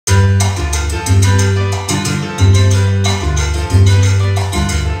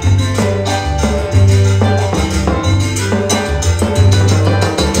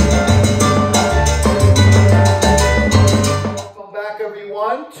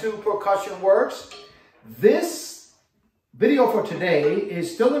to Percussion Works. This video for today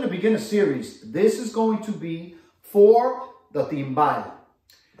is still in the beginner series. This is going to be for the timbal.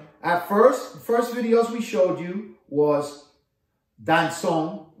 At first, the first videos we showed you was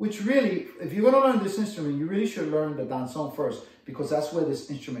Danzon, which really, if you're going to learn this instrument, you really should learn the Danzon first, because that's where this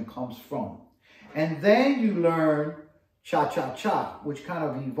instrument comes from. And then you learn cha-cha-cha, which kind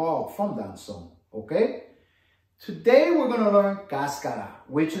of evolved from Danzon, okay? Today we're going to learn Cascara,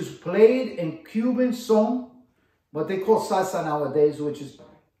 which is played in Cuban Son, what they call Salsa nowadays, which is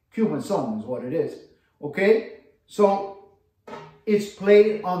Cuban Son is what it is, okay? So it's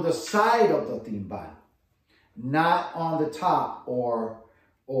played on the side of the timbal, not on the top or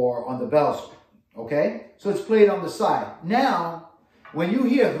on the bell string, okay? So it's played on the side. Now, when you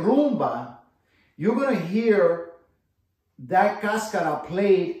hear rumba, you're going to hear that cascara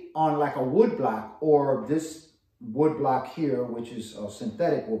played on like a wood block, or this wood block here, which is a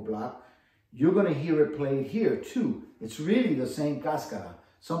synthetic wood block. You're going to hear it played here too. It's really the same cascara.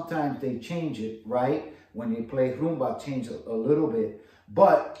 Sometimes they change it, right? When they play rumba, change it a little bit,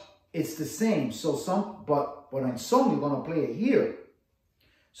 but it's the same. So but in some, you're going to play it here.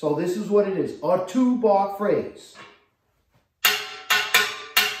 So this is what it is, a 2-bar phrase.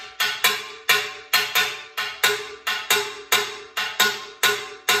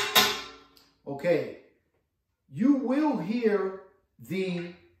 Okay, you will hear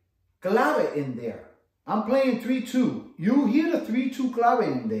the clave in there. I'm playing 3-2. You hear the 3-2 clave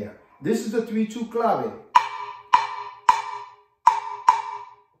in there. This is the 3-2 clave.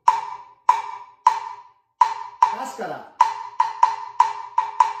 Cascara.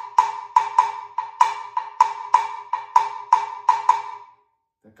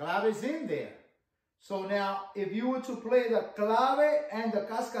 The clave is in there. So now, if you were to play the clave and the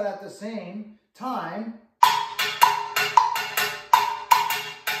cascara at the same time,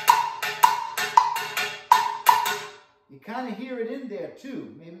 you kind of hear it in there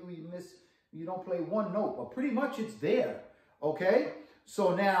too. Maybe you don't play one note, but pretty much it's there, okay?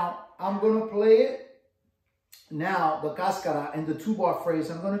 So now, I'm going to play it. Now, the cascara and the 2-bar phrase,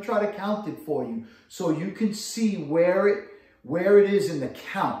 I'm going to try to count it for you so you can see where it is in the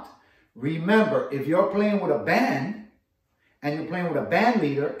count. Remember, if you're playing with a band, and you're playing with a band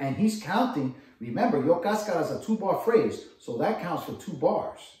leader, and he's counting, remember, your cascara is a 2-bar phrase, so that counts for 2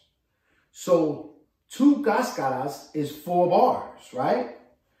 bars. So 2 cascaras is 4 bars, right?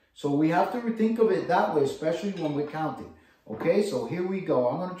 So we have to think of it that way, especially when we're counting. Okay, so here we go.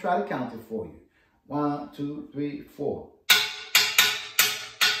 I'm going to try to count it for you. 1, 2, 3, 4.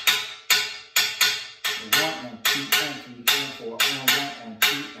 1 and 2 and 3 and 4 and 1 and 2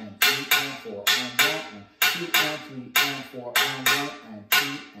 and 3 and 4 and 1 and 2 and 3 and 4 and 1 and 2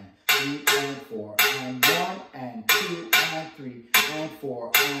 and 3 and 4 and 1 and 2 and 3 and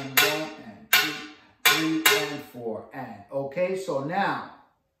 4 and 1 and 2, 3 and 4 and. Okay, so now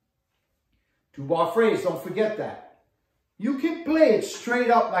 2-bar phrase, don't forget that. You can play it straight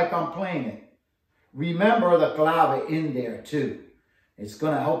up like I'm playing it. Remember the clave in there too. It's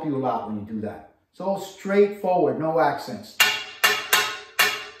going to help you a lot when you do that. So straightforward, no accents.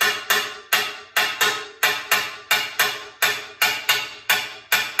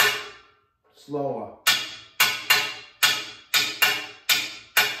 Slower.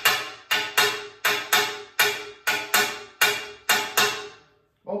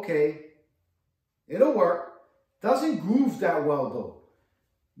 Okay, it'll work. Doesn't groove that well though.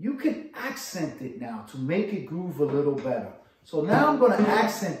 You can accent it now to make it groove a little better. So now I'm going to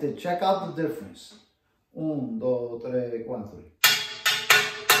accent it. Check out the difference. 1, 2, 3, 4.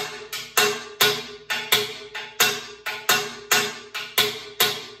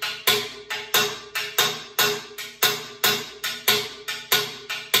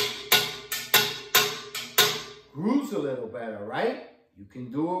 Grooves a little better, right? You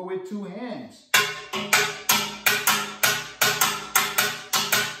can do it with 2 hands.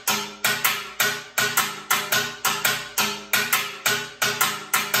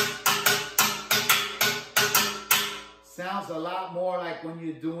 Sounds a lot more like when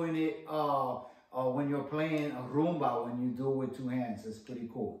you're doing it, when you're playing a rumba, when you do it with 2 hands. It's pretty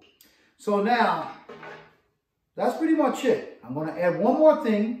cool. So now, that's pretty much it. I'm going to add one more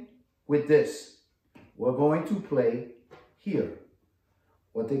thing with this. We're going to play here,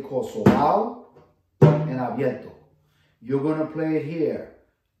 what they call solao and abierto. You're going to play it here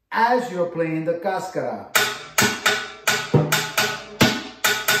as you're playing the cascara.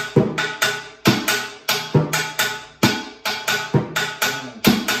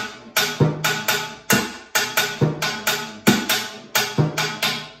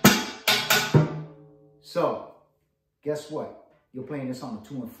 So, guess what? You're playing playing this on the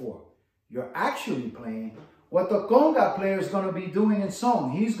 2 and 4. You're actually playing what the conga player is going to be doing in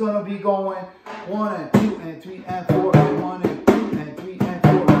song. He's going to be going 1 and 2 and 3 and 4 and 1 and 2 and 3 and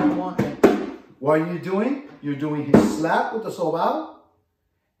 4 and 1 and 2. What are you doing? You're doing his slap with the sobao.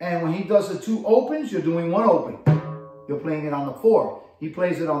 And when he does the 2 opens, you're doing 1 open. You're playing it on the 4. He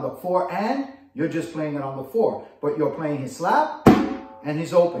plays it on the 4 and you're just playing it on the 4. But you're playing his slap and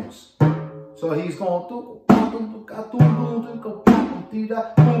his opens. So he's going to...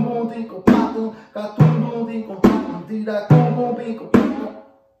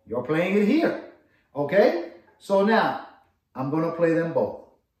 You're playing it here. Okay? So now, I'm going to play them both.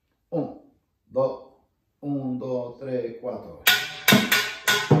 1, 2, 3, 4.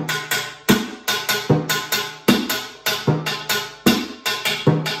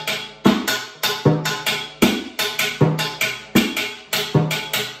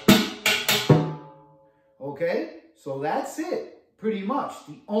 Okay, so that's it, pretty much.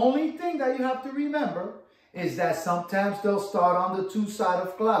 The only thing that you have to remember is that sometimes they'll start on the 2 side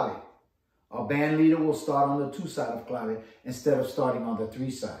of clave. A band leader will start on the 2 side of clave instead of starting on the 3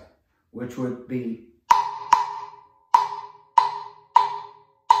 side, which would be...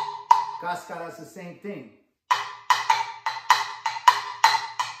 Cascara is the same thing.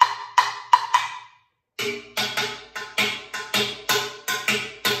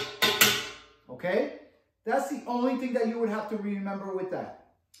 Okay? That's the only thing that you would have to remember with that.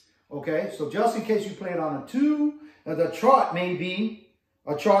 Okay, so just in case you play it on a 2, the chart may be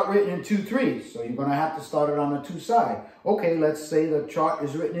a chart written in 2-3. So you're going to have to start it on the 2 side. Okay, let's say the chart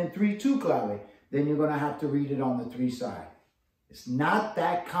is written in 3-2 clave. Then you're going to have to read it on the 3 side. It's not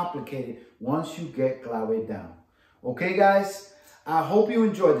that complicated once you get clave down. Okay, guys, I hope you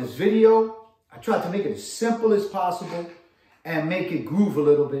enjoyed this video. I tried to make it as simple as possible and make it groove a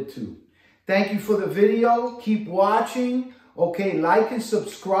little bit too. Thank you for the video. Keep watching. Okay, like and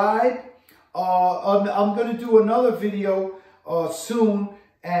subscribe. I'm going to do another video soon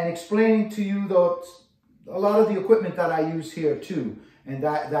and explaining to you a lot of the equipment that I use here too. And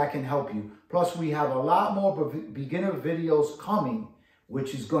that can help you. Plus, we have a lot more beginner videos coming,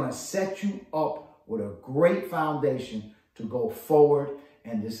 which is going to set you up with a great foundation to go forward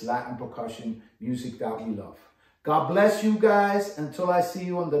in this Latin percussion music that we love. God bless you guys. Until I see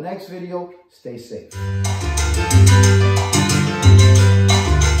you on the next video, stay safe.